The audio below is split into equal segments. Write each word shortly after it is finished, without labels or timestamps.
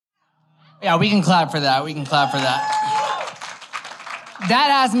Yeah, we can clap for that. We can clap for that.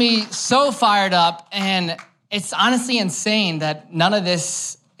 That has me so fired up, and it's honestly insane that none of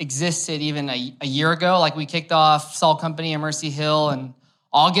this existed even a year ago. Like, we kicked off Salt Company and Mercy Hill in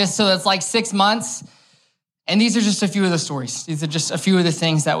August, so that's like 6 months. And these are just a few of the stories. These are just a few of the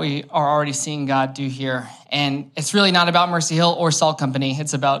things that we are already seeing God do here. And it's really not about Mercy Hill or Salt Company.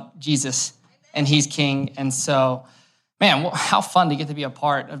 It's about Jesus, and he's king. And so, man, how fun to get to be a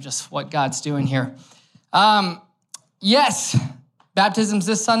part of just what God's doing here. Yes, baptism's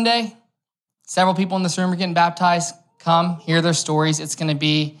this Sunday. Several people in this room are getting baptized. Come, hear their stories. It's going to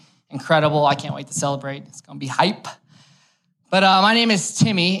be incredible. I can't wait to celebrate. It's going to be hype. But my name is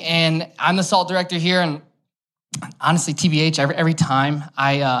Timmy, and I'm the SALT director here. And honestly, TBH, every time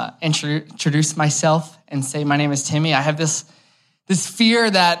I introduce myself and say my name is Timmy, I have this fear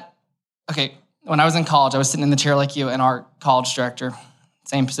that, okay, when I was in college, I was sitting in the chair like you, and our college director,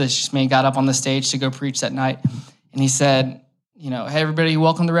 same position as me, got up on the stage to go preach that night. And he said, hey, everybody,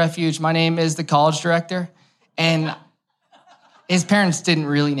 welcome to Refuge. My name is the college director. And his parents didn't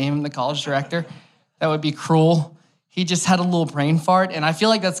really name him the college director. That would be cruel. He just had a little brain fart. And I feel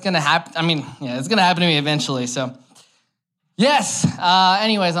like that's going to happen. It's going to happen to me eventually. So, yes.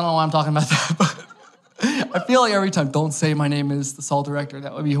 Anyways, I don't know why I'm talking about that. But I feel like every time, don't say my name is the SALT director.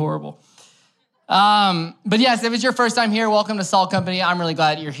 That would be horrible. But yes, if it's your first time here, welcome to Salt Company. I'm really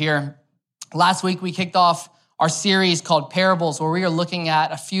glad you're here. Last week, we kicked off our series called Parables, where we are looking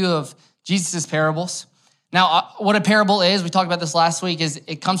at a few of Jesus' parables. Now, what a parable is, we talked about this last week, is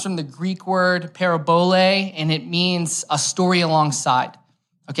it comes from the Greek word parabole, and it means a story alongside.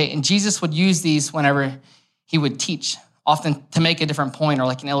 Okay, and Jesus would use these whenever he would teach, often to make a different point or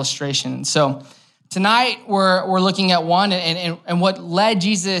like an illustration. So tonight, we're looking at one, and what led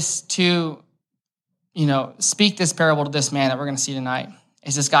Jesus to speak this parable to this man that we're going to see tonight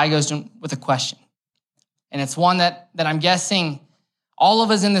is this guy goes to him with a question. And it's one that I'm guessing all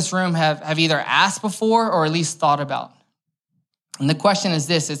of us in this room have either asked before or at least thought about. And the question is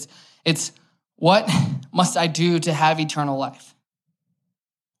this, it's what must I do to have eternal life?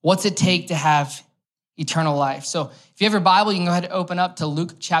 What's it take to have eternal life? So if you have your Bible, you can go ahead and open up to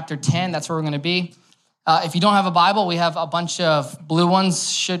Luke chapter 10. That's where we're going to be. If you don't have a Bible, we have a bunch of blue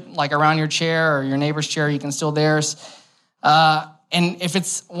ones like around your chair or your neighbor's chair. You can steal theirs. And if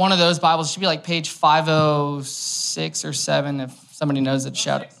it's one of those Bibles, it should be like page 506 or 7. If somebody knows it,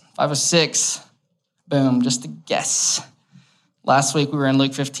 shout it. 506. Boom, just a guess. Last week we were in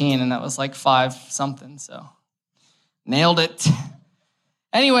Luke 15, and that was like 5 something, so nailed it.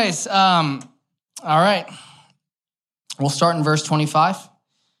 Anyways, all right. We'll start in verse 25.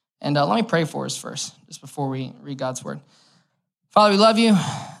 And let me pray for us first, just before we read God's word. Father, we love you.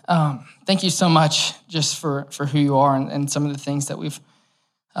 Thank you so much just for who you are and some of the things that we've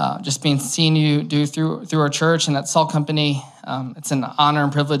just been seeing you do through our church and at Salt Company. It's an honor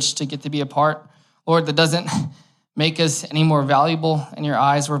and privilege to get to be a part. Lord, that doesn't make us any more valuable in your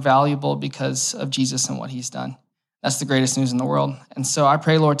eyes. We're valuable because of Jesus and what he's done. That's the greatest news in the world. And so I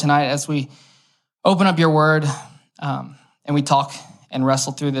pray, Lord, tonight as we open up your word and we talk and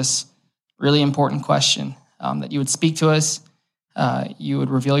wrestle through this really important question, that you would speak to us, you would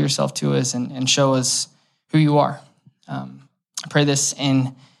reveal yourself to us and show us who you are. I pray this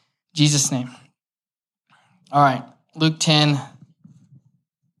in Jesus' name. All right, Luke 10,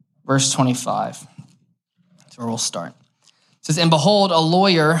 verse 25. That's where we'll start. It says, and behold, a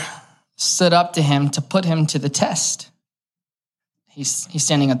lawyer stood up to him to put him to the test. He's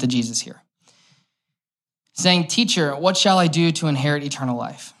standing up to Jesus here, saying, teacher, what shall I do to inherit eternal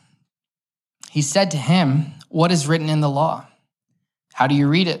life? He said to him, what is written in the law? How do you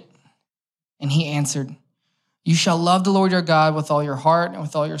read it? And he answered, you shall love the Lord your God with all your heart and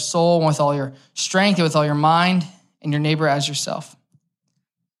with all your soul and with all your strength and with all your mind and your neighbor as yourself.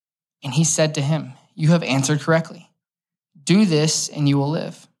 And he said to him, you have answered correctly. Do this and you will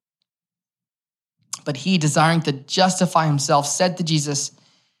live. But he, desiring to justify himself, said to Jesus,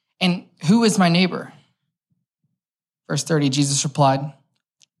 and who is my neighbor? Verse 30, Jesus replied,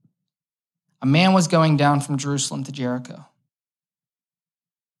 a man was going down from Jerusalem to Jericho,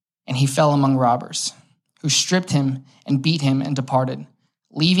 and he fell among robbers, who stripped him and beat him and departed,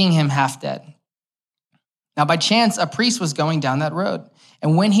 leaving him half dead. Now by chance, a priest was going down that road,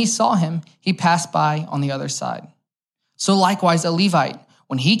 and when he saw him, he passed by on the other side. So likewise, a Levite,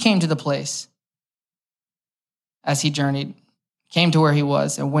 when he came to the place, as he journeyed, came to where he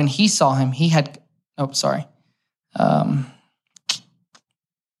was, and when he saw him, he had, I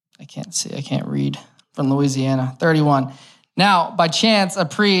can't read from Louisiana. 31. Now, by chance, a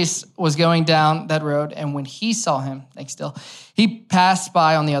priest was going down that road, and when he saw him, he passed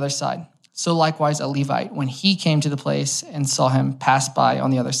by on the other side. So likewise a Levite, when he came to the place and saw him, passed by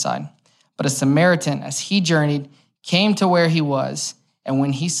on the other side. But a Samaritan, as he journeyed, came to where he was, and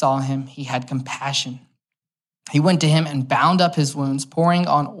when he saw him, he had compassion. He went to him and bound up his wounds, pouring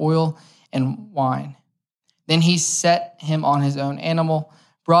on oil and wine. Then he set him on his own animal,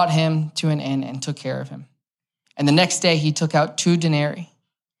 brought him to an inn, and took care of him. And the next day he took out 2 denarii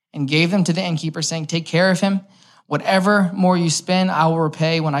and gave them to the innkeeper, saying, "Take care of him. Whatever more you spend, I will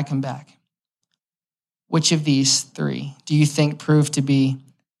repay when I come back." Which of these 3 do you think proved to be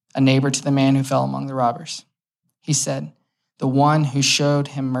a neighbor to the man who fell among the robbers? He said, "The one who showed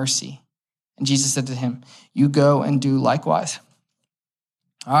him mercy." And Jesus said to him, "You go and do likewise."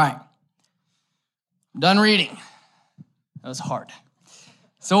 All right. I'm done reading. That was hard.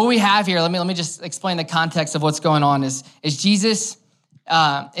 So what we have here, let me just explain the context of what's going on, is Jesus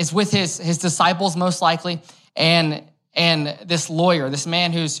is with his disciples most likely, and this lawyer, this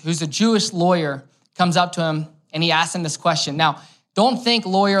man who's a Jewish lawyer, comes up to him and he asks him this question. Now, don't think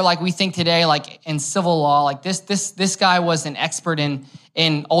lawyer like we think today, like in civil law. Like this guy was an expert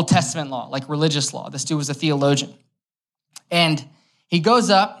in Old Testament law, like religious law. This dude was a theologian. And he goes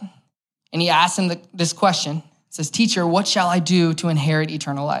up and he asks him this question. It says, "Teacher, what shall I do to inherit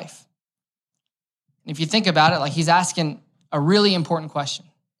eternal life?" And if you think about it, like he's asking a really important question.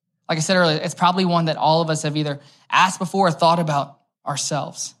 Like I said earlier, it's probably one that all of us have either asked before or thought about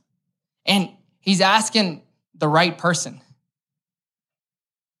ourselves. And he's asking the right person.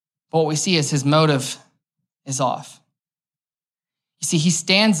 But what we see is his motive is off. You see, he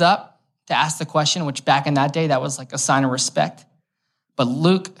stands up to ask the question, which back in that day, that was like a sign of respect. But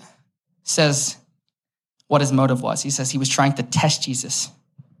Luke says what his motive was. He says he was trying to test Jesus,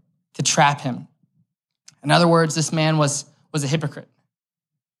 to trap him. In other words, this man was a hypocrite.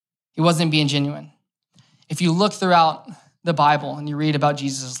 He wasn't being genuine. If you look throughout the Bible and you read about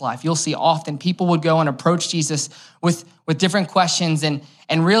Jesus' life, you'll see often people would go and approach Jesus with different questions, and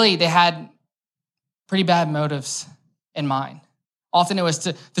really they had pretty bad motives in mind. Often it was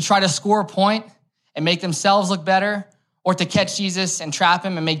to try to score a point and make themselves look better, or to catch Jesus and trap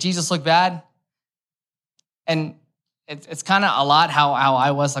him and make Jesus look bad. And it's kind of a lot how I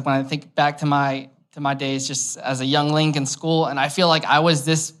was, like when I think back to my days just as a youngling in school, and I feel like I was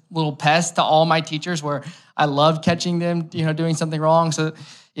this little pest to all my teachers, where I loved catching them, doing something wrong. So,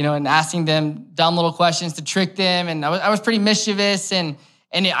 and asking them dumb little questions to trick them. And I was pretty mischievous, and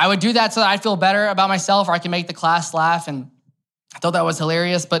I would do that so that I'd feel better about myself, or I could make the class laugh. And I thought that was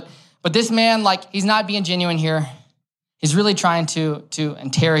hilarious. But this man, like, he's not being genuine here. He's really trying to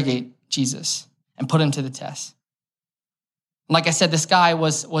interrogate Jesus and put him to the test. Like I said, this guy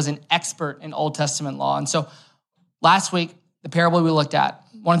was an expert in Old Testament law. And so last week, the parable we looked at,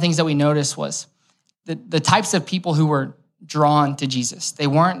 one of the things that we noticed was the types of people who were drawn to Jesus. They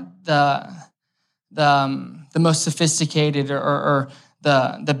weren't the most sophisticated or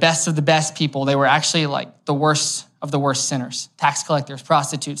the best of the best people. They were actually like the worst of the worst sinners, tax collectors,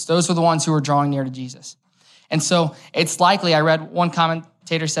 prostitutes. Those were the ones who were drawing near to Jesus. And so it's likely, I read one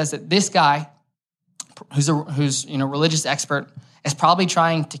commentator says that this guy, who's a religious expert, is probably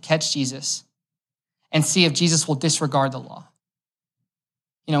trying to catch Jesus and see if Jesus will disregard the law.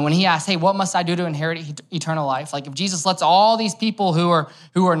 When he asks, "Hey, what must I do to inherit eternal life?" Like if Jesus lets all these people who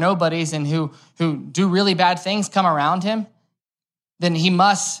are nobodies and who do really bad things come around him, then he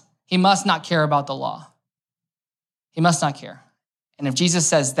must not care about the law. He must not care. And if Jesus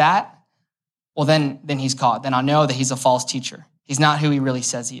says that, well, then he's caught. Then I'll know that he's a false teacher. He's not who he really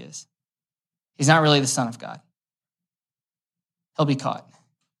says he is. He's not really the Son of God. He'll be caught.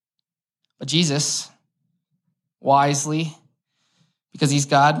 But Jesus, wisely, because he's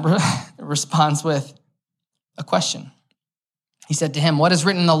God, responds with a question. He said to him, "What is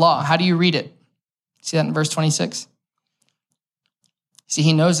written in the law? How do you read it?" See that in verse 26? See,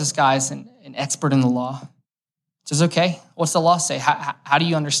 he knows this guy is an expert in the law. He says, "Okay, what's the law say? How do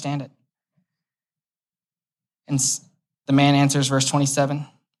you understand it?" And the man answers, verse 27,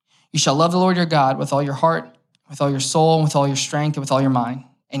 "You shall love the Lord your God with all your heart, with all your soul, and with all your strength, and with all your mind,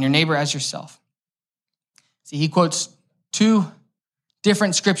 and your neighbor as yourself." See, he quotes 2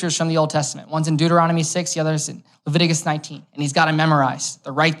 different scriptures from the Old Testament. One's in Deuteronomy 6, the other is in Leviticus 19. And he's got them memorized.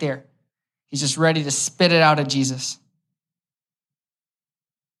 They're right there. He's just ready to spit it out at Jesus.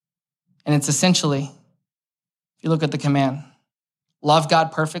 And it's essentially, if you look at the command, love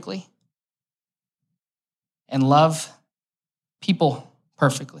God perfectly and love people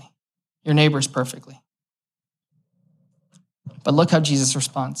perfectly, your neighbors perfectly. But look how Jesus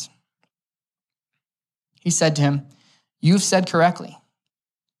responds. He said to him, "You've said correctly.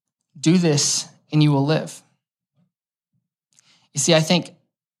 Do this and you will live." You see, I think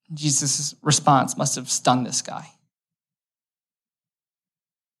Jesus' response must have stunned this guy.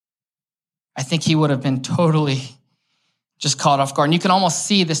 I think he would have been totally just caught off guard. And you can almost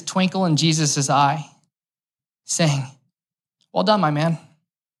see this twinkle in Jesus' eye saying, well done, my man.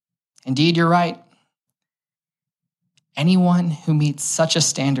 Indeed, you're right. Anyone who meets such a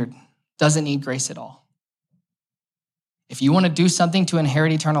standard doesn't need grace at all. If you want to do something to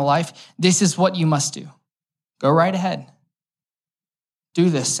inherit eternal life, this is what you must do. Go right ahead. Do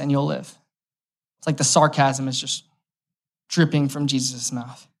this and you'll live. It's like the sarcasm is just dripping from Jesus'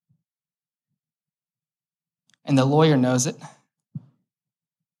 mouth. And the lawyer knows it.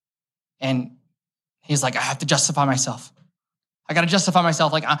 And he's like, I have to justify myself. I got to justify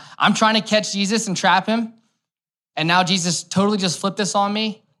myself. Like, I'm trying to catch Jesus and trap him. And now Jesus totally just flipped this on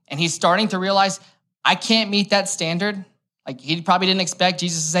me. And he's starting to realize I can't meet that standard. Like, he probably didn't expect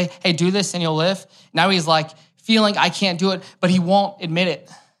Jesus to say, hey, do this and you'll live. Now he's like feeling I can't do it, but he won't admit it.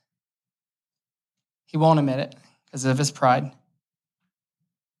 He won't admit it because of his pride.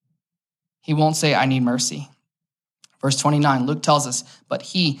 He won't say, I need mercy. Verse 29, Luke tells us, but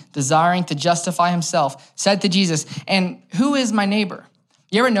he, desiring to justify himself, said to Jesus, and who is my neighbor?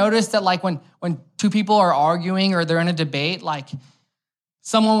 You ever notice that like when two people are arguing or they're in a debate, like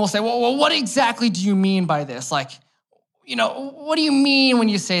someone will say, well, what exactly do you mean by this? Like, you know, what do you mean when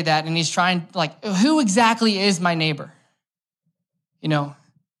you say that? And he's trying, like, who exactly is my neighbor? You know,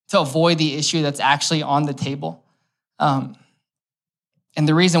 to avoid the issue that's actually on the table. And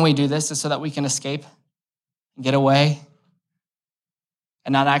the reason we do this is so that we can escape and get away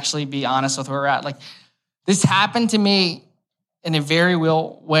and not actually be honest with where we're at. Like, this happened to me in a very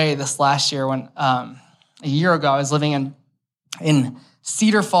real way this last year when a year ago I was living in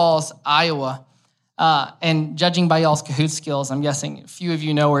Cedar Falls, Iowa. And judging by y'all's Kahoot skills, I'm guessing a few of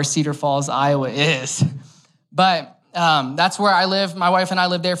you know where Cedar Falls, Iowa is. But that's where I live. My wife and I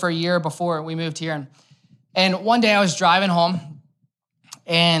lived there for a year before we moved here. And one day I was driving home,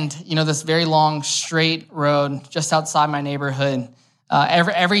 and you know, this very long straight road just outside my neighborhood.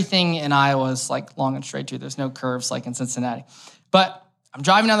 Everything in Iowa is like long and straight too. There's no curves like in Cincinnati. But I'm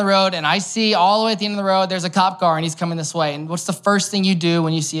driving down the road and I see all the way at the end of the road, there's a cop car and he's coming this way. And what's the first thing you do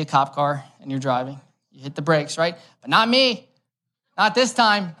when you see a cop car and you're driving? You hit the brakes, right? But not me. Not this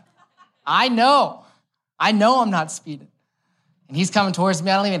time. I know I'm not speeding. And he's coming towards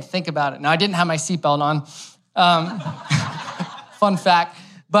me. I don't even think about it. Now, I didn't have my seatbelt on. Fun fact.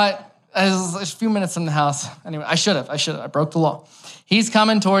 But it was a few minutes from the house. Anyway, I should have. I broke the law. He's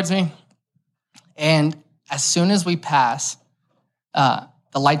coming towards me. And as soon as we pass, the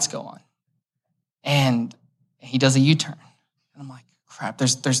lights go on. And he does a U-turn. And I'm like, crap,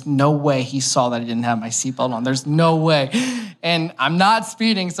 there's no way he saw that I didn't have my seatbelt on. There's no way. And I'm not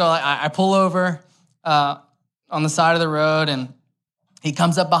speeding, so I pull over on the side of the road, and he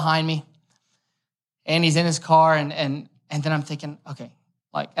comes up behind me, and he's in his car, and then I'm thinking, okay,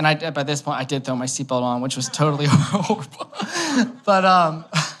 like, and by this point, I did throw my seatbelt on, which was totally horrible. But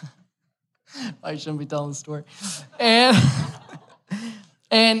I shouldn't be telling the story. And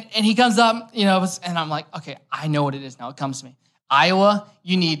he comes up, you know, and I'm like, okay, I know what it is now. It comes to me. Iowa,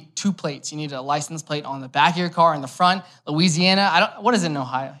 you need 2 plates. You need a license plate on the back of your car in the front. Louisiana, what is it in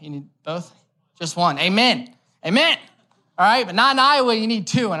Ohio? You need both? Just one. Amen. Amen. All right, but not in Iowa, you need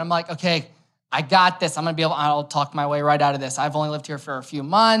 2. And I'm like, okay, I got this. I'll talk my way right out of this. I've only lived here for a few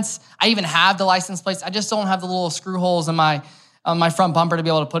months. I even have the license plates. I just don't have the little screw holes in my front bumper to be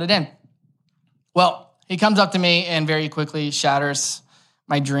able to put it in. Well, he comes up to me and very quickly shatters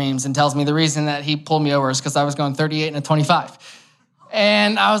my dreams and tells me the reason that he pulled me over is because I was going 38 and a 25.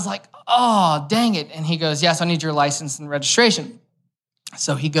 And I was like, oh, dang it. And he goes, yes, I need your license and registration.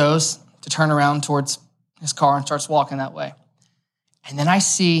 So he goes to turn around towards his car and starts walking that way. And then I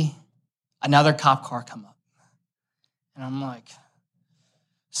see another cop car come up. And I'm like,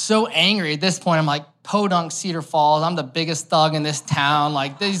 so angry. At this point, I'm like, podunk Cedar Falls. I'm the biggest thug in this town.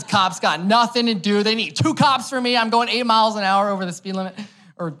 Like, these cops got nothing to do. They need 2 cops for me. I'm going 8 miles an hour over the speed limit.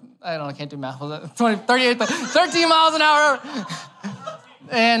 Or, I don't know, I can't do math. Was it 20, 38, 13 miles an hour.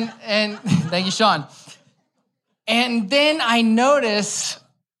 And thank you, Sean. And then I notice,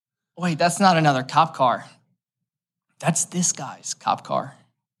 wait, that's not another cop car. That's this guy's cop car.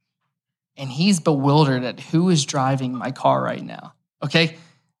 And he's bewildered at who is driving my car right now. Okay?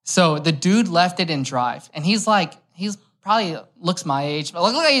 So the dude left it in drive. And he's probably looks my age, but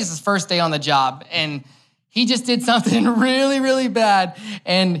look like he's his first day on the job. And he just did something really, really bad.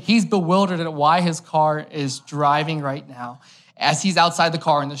 And he's bewildered at why his car is driving right now as he's outside the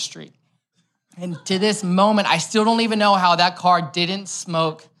car in the street. And to this moment, I still don't even know how that car didn't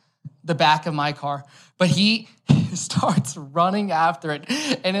smoke the back of my car. But he starts running after it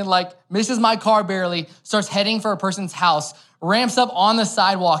and it like misses my car barely, starts heading for a person's house, ramps up on the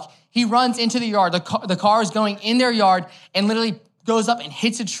sidewalk. He runs into the yard. The car is going in their yard and literally goes up and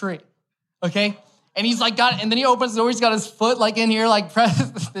hits a tree, okay? And he's like, and then he opens the door. He's got his foot like in here, like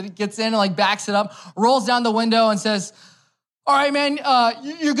he gets in and like backs it up, rolls down the window and says, all right, man,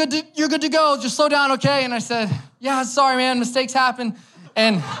 you're good to go. Just slow down, okay? And I said, yeah, sorry, man, mistakes happen.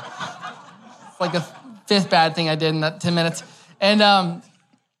 And it's like the fifth bad thing I did in that 10 minutes. And I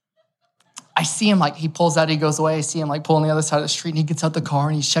see him like, he pulls out, he goes away. I see him like pulling the other side of the street and he gets out the car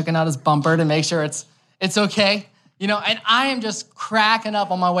and he's checking out his bumper to make sure it's okay. You know, and I am just cracking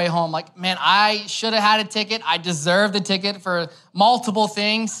up on my way home. Like, man, I should have had a ticket. I deserved a ticket for multiple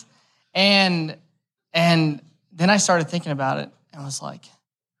things. And then I started thinking about it and was like,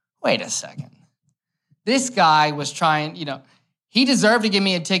 wait a second. This guy was trying, he deserved to give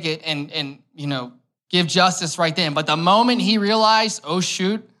me a ticket and give justice right then. But the moment he realized, oh,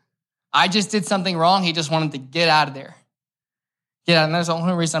 shoot, I just did something wrong, he just wanted to get out of there. Yeah, and that's the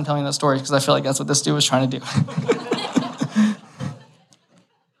only reason I'm telling those stories, because I feel like that's what this dude was trying to do.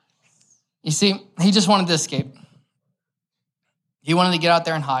 You see, he just wanted to escape. He wanted to get out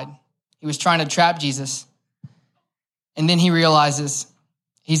there and hide. He was trying to trap Jesus. And then he realizes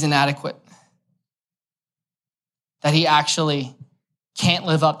he's inadequate, that he actually can't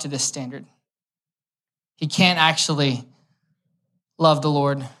live up to this standard. He can't actually love the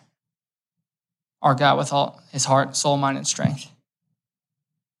Lord, our God, with all his heart, soul, mind, and strength.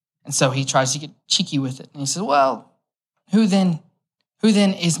 And so he tries to get cheeky with it. And he says, well, who then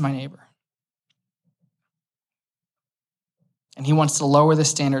is my neighbor? And he wants to lower the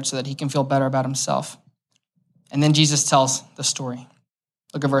standard so that he can feel better about himself. And then Jesus tells the story.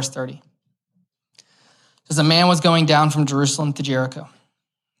 Look at verse 30. It says, a man was going down from Jerusalem to Jericho,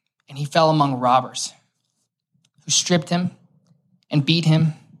 and he fell among robbers who stripped him and beat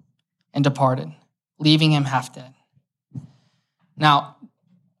him and departed, leaving him half dead. Now,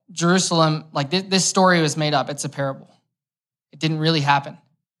 Jerusalem, like this story was made up. It's a parable. It didn't really happen.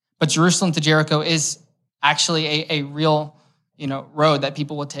 But Jerusalem to Jericho is actually a real, road that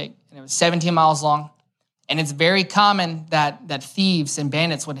people would take. And it was 17 miles long. And it's very common that thieves and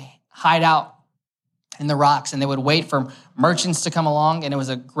bandits would hide out in the rocks and they would wait for merchants to come along, and it was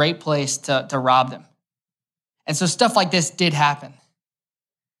a great place to rob them. And so stuff like this did happen.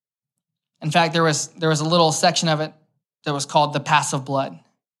 In fact, there was a little section of it that was called the Pass of Blood.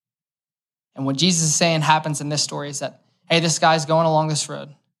 And what Jesus is saying happens in this story is that, hey, this guy's going along this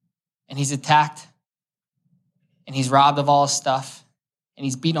road and he's attacked and he's robbed of all his stuff and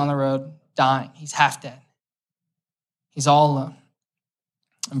he's beaten on the road, dying. He's half dead. He's all alone.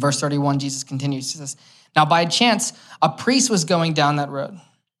 In verse 31, Jesus continues. He says, now by chance, a priest was going down that road,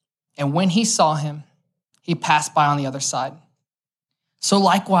 and when he saw him, he passed by on the other side. So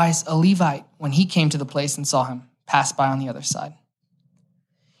likewise, a Levite, when he came to the place and saw him, passed by on the other side.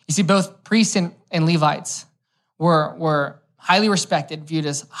 You see, both priests and Levites were highly respected, viewed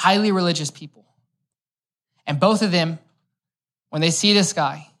as highly religious people. And both of them, when they see this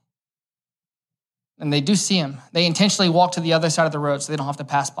guy, and they do see him, they intentionally walk to the other side of the road so they don't have to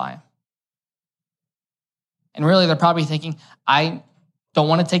pass by him. And really, they're probably thinking, I don't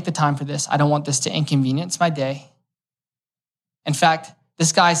want to take the time for this. I don't want this to inconvenience my day. In fact,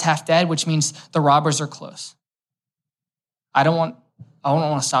 this guy's half dead, which means the robbers are close. I don't want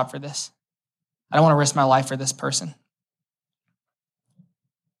to stop for this. I don't want to risk my life for this person.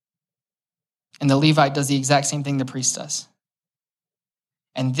 And the Levite does the exact same thing the priest does.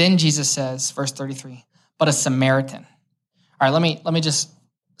 And then Jesus says, verse 33, but a Samaritan. All right, let me just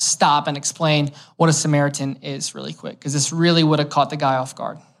stop and explain what a Samaritan is really quick, because this really would have caught the guy off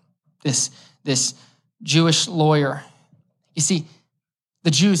guard. This Jewish lawyer. You see,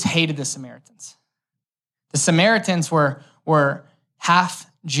 the Jews hated the Samaritans. The Samaritans were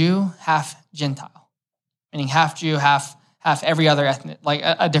half Jew, half Gentile, meaning half Jew, half every other ethnic, like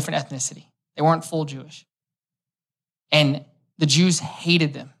a different ethnicity. They weren't full Jewish. And the Jews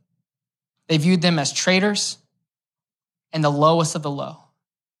hated them. They viewed them as traitors and the lowest of the low.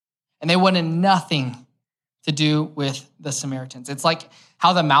 And they wanted nothing to do with the Samaritans. It's like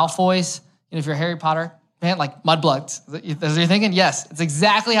how the Malfoys, if you're Harry Potter, man, like mudblugs. That's what you're thinking? Yes, it's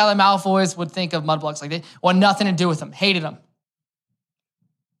exactly how the Malfoys would think of mudblugs. Like they want nothing to do with them, hated them.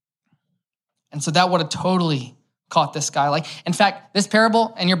 And so that would have totally caught this guy. Like, in fact, this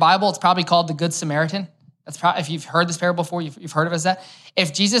parable in your Bible, it's probably called the Good Samaritan. That's probably, if you've heard this parable before, you've heard of it as that.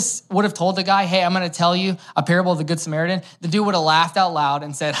 If Jesus would have told the guy, hey, I'm going to tell you a parable of the Good Samaritan, the dude would have laughed out loud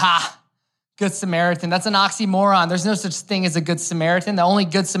and said, ha, Good Samaritan. That's an oxymoron. There's no such thing as a good Samaritan. The only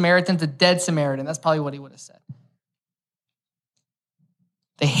good Samaritan's a dead Samaritan. That's probably what he would have said.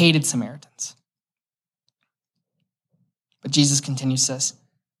 They hated Samaritans. But Jesus continues, says,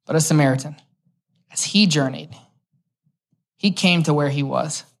 but a Samaritan, as he journeyed, he came to where he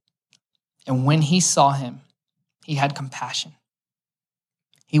was. And when he saw him, he had compassion.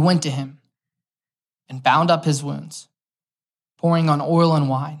 He went to him and bound up his wounds, pouring on oil and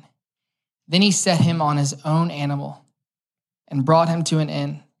wine. Then he set him on his own animal and brought him to an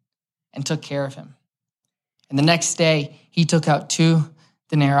inn and took care of him. And the next day he took out 2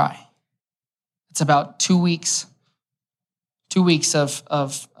 denarii. It's about 2 weeks. 2 weeks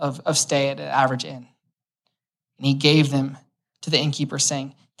of stay at an average inn. And he gave them to the innkeeper,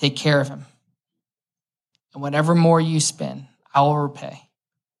 saying, take care of him. And whatever more you spend, I will repay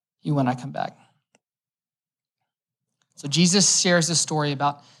you when I come back. So Jesus shares this story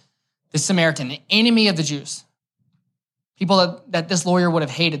about the Samaritan, the enemy of the Jews, people that this lawyer would have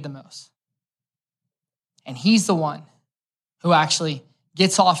hated the most. And he's the one who actually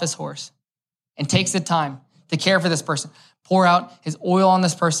gets off his horse and takes the time to care for this person, pour out his oil on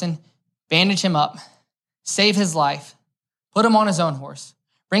this person, bandage him up, save his life, put him on his own horse,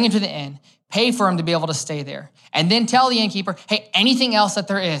 bring him to the inn, pay for him to be able to stay there, and then tell the innkeeper, hey, anything else that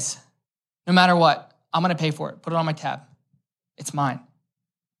there is, no matter what, I'm going to pay for it. Put it on my tab. It's mine.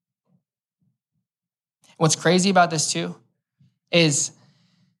 What's crazy about this too is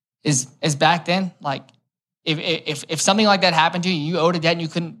back then, like if something like that happened to you, you owed a debt and you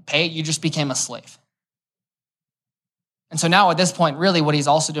couldn't pay it, you just became a slave. And so now at this point, really what he's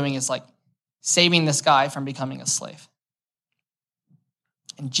also doing is like saving this guy from becoming a slave.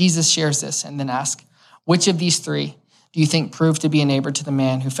 And Jesus shares this and then asks, which of these 3 do you think proved to be a neighbor to the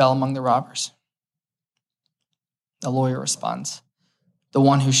man who fell among the robbers? The lawyer responds, the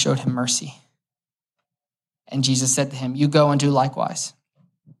one who showed him mercy. And Jesus said to him, you go and do likewise.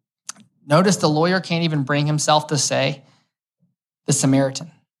 Notice the lawyer can't even bring himself to say the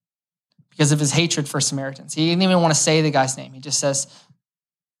Samaritan because of his hatred for Samaritans. He didn't even want to say the guy's name. He just says,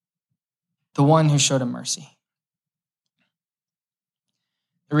 the one who showed him mercy.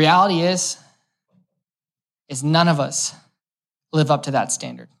 The reality is none of us live up to that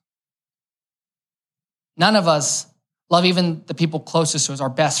standard. None of us love even the people closest to us, our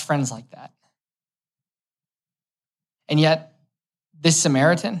best friends, like that. And yet, this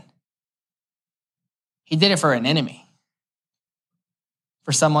Samaritan, he did it for an enemy,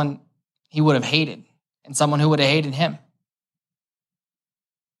 for someone he would have hated and someone who would have hated him.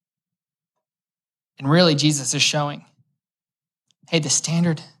 And really, Jesus is showing, hey, the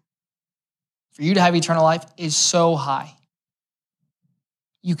standard for you to have eternal life is so high,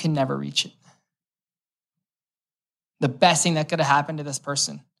 you can never reach it. The best thing that could have happened to this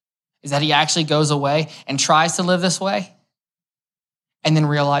person is that he actually goes away and tries to live this way and then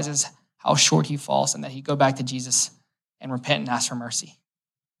realizes how short he falls and that he go back to Jesus and repent and ask for mercy.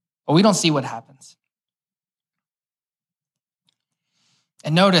 But we don't see what happens.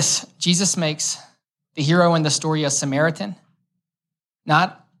 And notice, Jesus makes the hero in the story a Samaritan,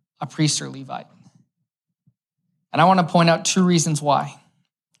 not a priest or Levite. And I want to point out 2 reasons why.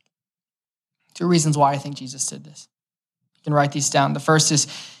 2 reasons why I think Jesus did this. You can write these down. The first is,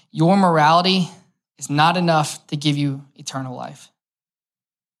 your morality is not enough to give you eternal life.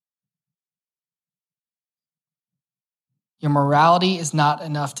 Your morality is not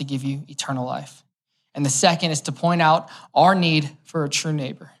enough to give you eternal life. And the second is to point out our need for a true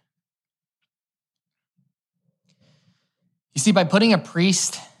neighbor. You see, by putting a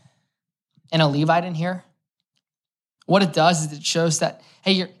priest and a Levite in here, what it does is it shows that,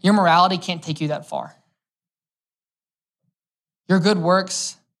 hey, your morality can't take you that far. Your good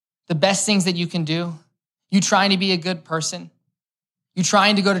works, the best things that you can do, you trying to be a good person, you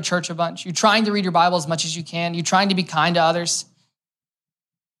trying to go to church a bunch, you trying to read your Bible as much as you can, you trying to be kind to others,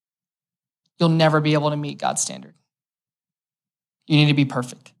 you'll never be able to meet God's standard. You need to be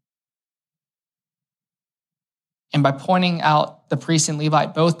perfect. And by pointing out the priest and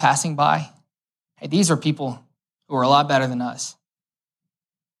Levite both passing by, hey, these are people who are a lot better than us,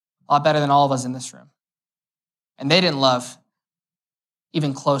 a lot better than all of us in this room. And they didn't love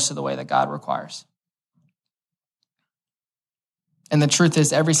even close to the way that God requires. And the truth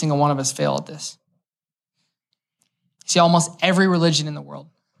is, every single one of us fail at this. See, almost every religion in the world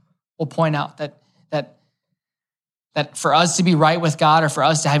will point out that for us to be right with God or for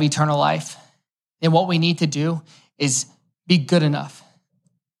us to have eternal life, then what we need to do is be good enough,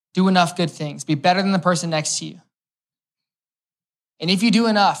 do enough good things, be better than the person next to you. And if you do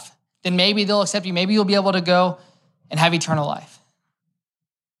enough, then maybe they'll accept you. Maybe you'll be able to go and have eternal life.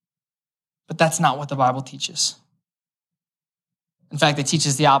 But that's not what the Bible teaches. In fact, it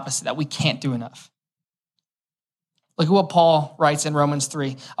teaches the opposite, that we can't do enough. Look at what Paul writes in Romans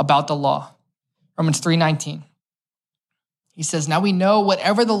 3 about the law. Romans 3:19. He says, now we know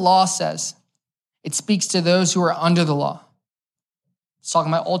whatever the law says, it speaks to those who are under the law. It's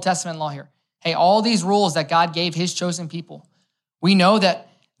talking about Old Testament law here. Hey, all these rules that God gave his chosen people, we know that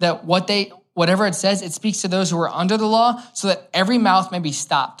whatever it says, it speaks to those who are under the law so that every mouth may be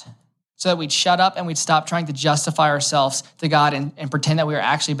stopped, so that we'd shut up and we'd stop trying to justify ourselves to God and pretend that we are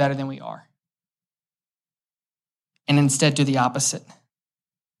actually better than we are. And instead do the opposite,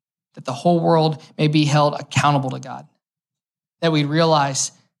 that the whole world may be held accountable to God, that we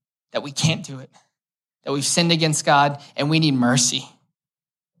realize that we can't do it, that we've sinned against God and we need mercy.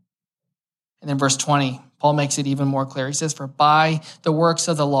 And then verse 20, Paul makes it even more clear. He says, for by the works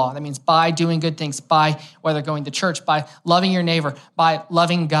of the law, that means by doing good things, by whether going to church, by loving your neighbor, by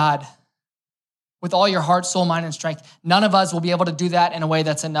loving God with all your heart, soul, mind, and strength, none of us will be able to do that in a way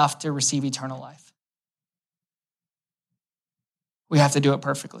that's enough to receive eternal life. We have to do it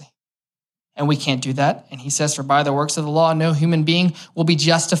perfectly. And we can't do that. And he says, for by the works of the law, no human being will be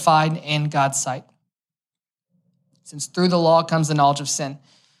justified in God's sight. Since through the law comes the knowledge of sin,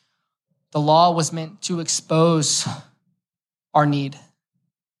 the law was meant to expose our need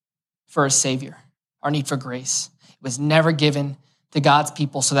for a Savior, our need for grace. It was never given to God's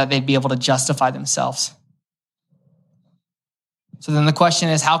people so that they'd be able to justify themselves. So then the question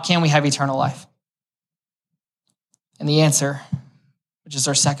is, how can we have eternal life? And the answer, which is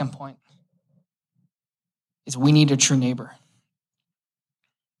our second point, is we need a true neighbor.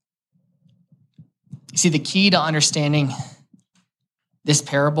 You see, the key to understanding this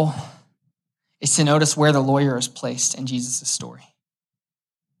parable is to notice where the lawyer is placed in Jesus' story.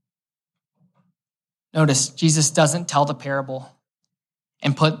 Notice, Jesus doesn't tell the parable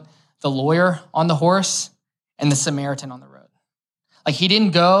and put the lawyer on the horse and the Samaritan on the road. Like, he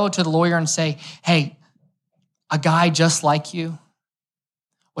didn't go to the lawyer and say, hey, a guy just like you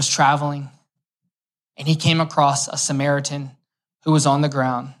was traveling and he came across a Samaritan who was on the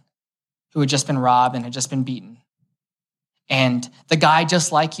ground, who had just been robbed and had just been beaten. And the guy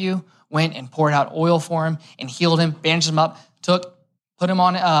just like you went and poured out oil for him and healed him, bandaged him up, put him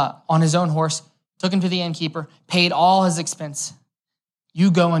on his own horse, took him to the innkeeper, paid all his expense.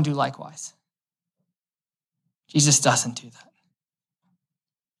 You go and do likewise. Jesus doesn't do that.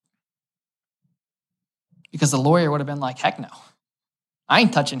 Because the lawyer would have been like, heck no, I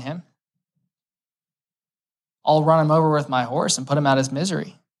ain't touching him. I'll run him over with my horse and put him out of his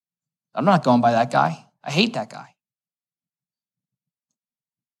misery. I'm not going by that guy. I hate that guy.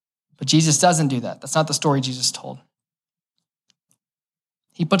 But Jesus doesn't do that. That's not the story Jesus told.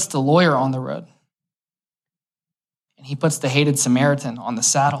 He puts the lawyer on the road. And he puts the hated Samaritan on the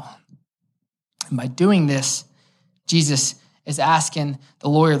saddle. And by doing this, Jesus is asking the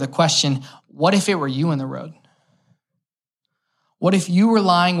lawyer the question, what if it were you in the road? What if you were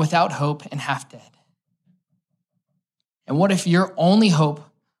lying without hope and half dead? And what if your only hope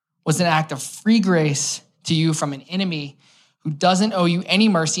was an act of free grace to you from an enemy who doesn't owe you any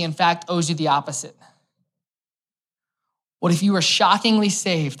mercy, in fact, owes you the opposite? What if you were shockingly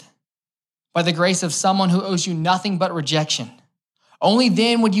saved by the grace of someone who owes you nothing but rejection? Only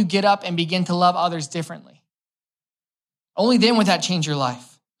then would you get up and begin to love others differently. Only then would that change your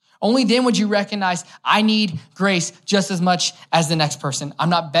life. Only then would you recognize, I need grace just as much as the next person. I'm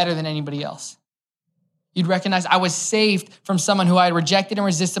not better than anybody else. You'd recognize I was saved from someone who I had rejected and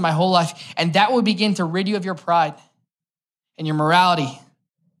resisted my whole life, and that would begin to rid you of your pride and your morality.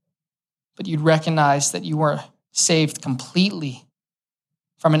 But you'd recognize that you were saved completely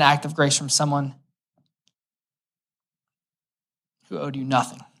from an act of grace from someone who owed you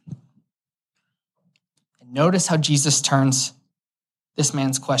nothing. And notice how Jesus turns this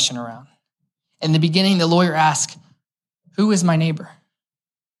man's question around. In the beginning, the lawyer asks, who is my neighbor?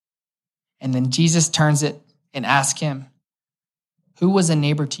 And then Jesus turns it and asks him, who was a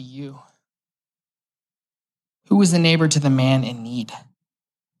neighbor to you? Who was the neighbor to the man in need?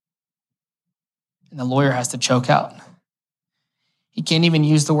 And the lawyer has to choke out. He can't even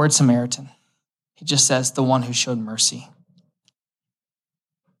use the word Samaritan. He just says, the one who showed mercy.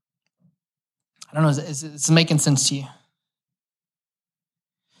 I don't know, is it making sense to you?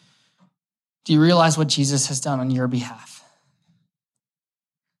 Do you realize what Jesus has done on your behalf?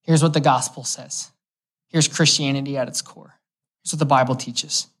 Here's what the gospel says. Here's Christianity at its core. Here's what the Bible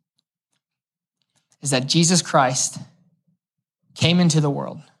teaches. Is that Jesus Christ came into the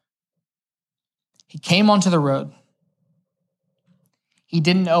world. He came onto the road. He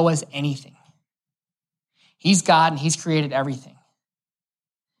didn't owe us anything. He's God and he's created everything.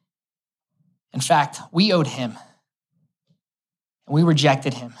 In fact, we owed him, and we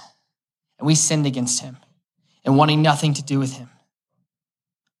rejected him, and we sinned against him, and wanting nothing to do with him.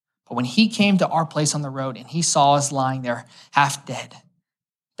 But when he came to our place on the road and he saw us lying there half dead,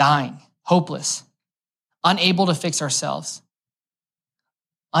 dying, hopeless, unable to fix ourselves,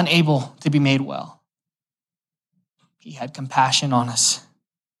 unable to be made well, he had compassion on us.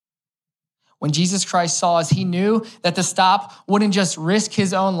 When Jesus Christ saw us, he knew that to stop wouldn't just risk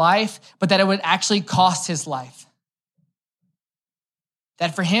his own life, but that it would actually cost his life.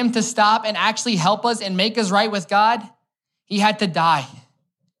 That for him to stop and actually help us and make us right with God, he had to die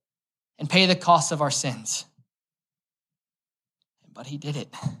and pay the cost of our sins. But he did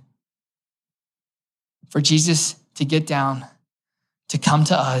it. For Jesus to get down, to come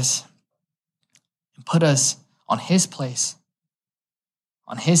to us and put us on his place,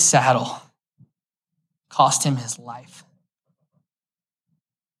 on his saddle, cost him his life.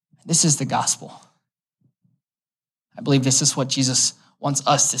 This is the gospel. I believe this is what Jesus wants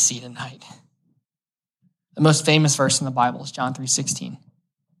us to see tonight. The most famous verse in the Bible is John 3:16.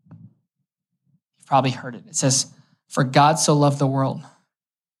 You've probably heard it. It says, "For God so loved the world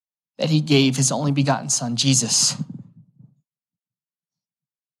that he gave his only begotten son, Jesus."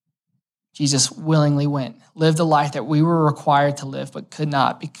 Jesus willingly went, lived a life that we were required to live, but could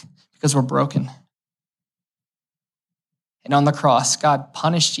not because we're broken. And on the cross, God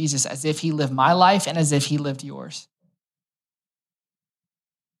punished Jesus as if he lived my life and as if he lived yours.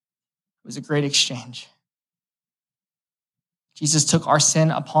 It was a great exchange. Jesus took our sin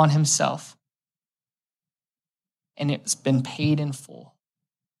upon himself, and it's been paid in full.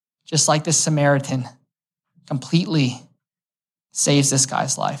 Just like this Samaritan completely saves this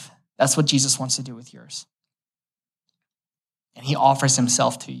guy's life. That's what Jesus wants to do with yours. And he offers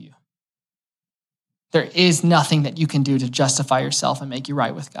himself to you. There is nothing that you can do to justify yourself and make you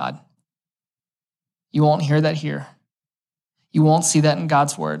right with God. You won't hear that here. You won't see that in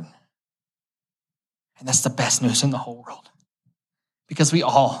God's word. And that's the best news in the whole world. Because we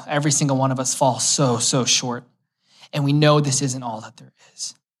all, every single one of us, fall so short. And we know this isn't all that there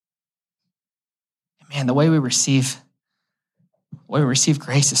is. And man, the way we receive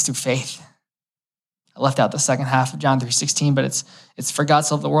grace is through faith. I left out the second half of John 3:16, but it's for God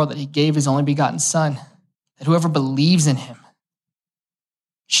so loved the world that he gave his only begotten son, that whoever believes in him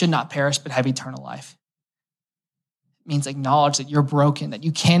should not perish but have eternal life. It means acknowledge that you're broken, that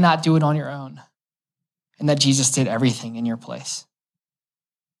you cannot do it on your own, and that Jesus did everything in your place.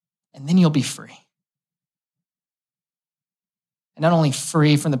 And then you'll be free. And not only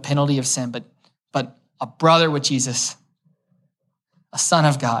free from the penalty of sin, but a brother with Jesus, a son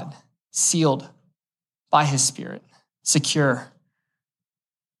of God, sealed by his Spirit, secure,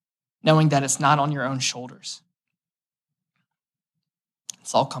 knowing that it's not on your own shoulders.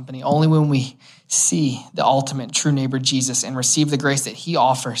 It's all company. Only when we see the ultimate true neighbor, Jesus, and receive the grace that he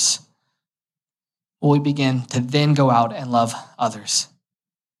offers, will we begin to then go out and love others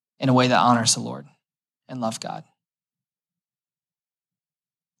in a way that honors the Lord and love God.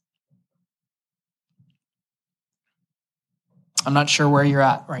 I'm not sure where you're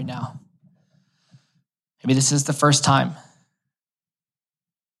at right now. Maybe this is the first time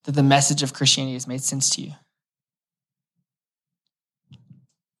that the message of Christianity has made sense to you.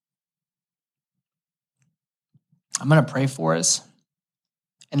 I'm going to pray for us,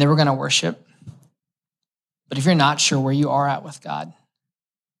 and then we're going to worship. But if you're not sure where you are at with God,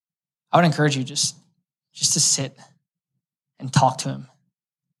 I would encourage you just to sit and talk to him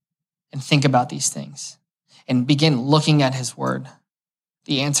and think about these things and begin looking at his word.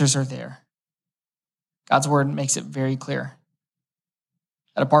 The answers are there. God's word makes it very clear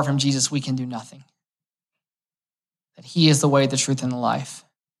that apart from Jesus, we can do nothing. That he is the way, the truth, and the life.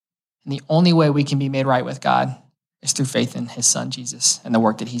 And the only way we can be made right with God is through faith in his son, Jesus, and the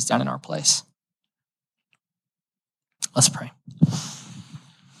work that he's done in our place. Let's pray.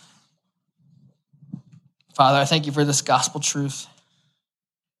 Father, I thank you for this gospel truth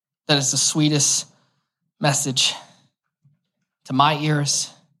that is the sweetest message to my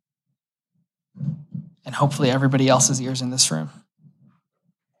ears and hopefully everybody else's ears in this room.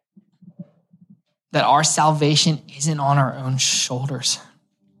 That our salvation isn't on our own shoulders.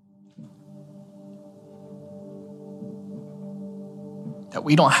 That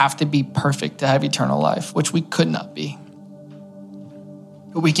we don't have to be perfect to have eternal life, which we could not be.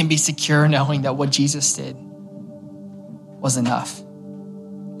 But we can be secure knowing that what Jesus did was enough.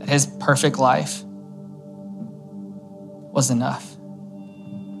 That his perfect life was enough.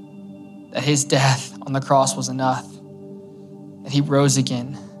 That his death on the cross was enough. That he rose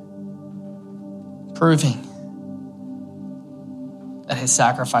again, proving that his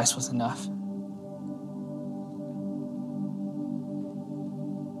sacrifice was enough.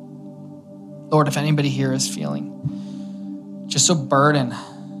 Lord, if anybody here is feeling just so burdened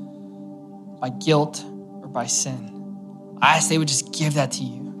by guilt or by sin, I ask they would just give that to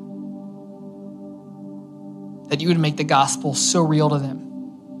you. That you would make the gospel so real to them.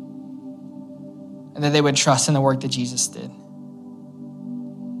 And that they would trust in the work that Jesus did.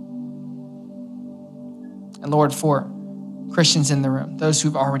 And Lord, for Christians in the room, those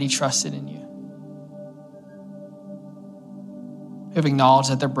who've already trusted in you, who have acknowledged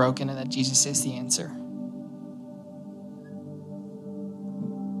that they're broken and that Jesus is the answer.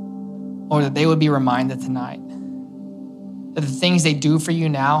 Lord, that they would be reminded tonight that the things they do for you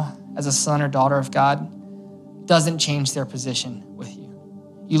now as a son or daughter of God doesn't change their position with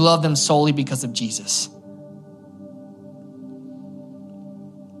you. You love them solely because of Jesus.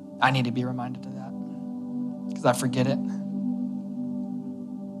 I need to be reminded of that because I forget it.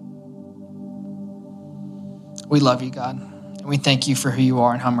 We love you, God, and we thank you for who you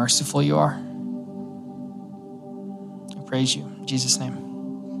are and how merciful you are. I praise you in Jesus' name.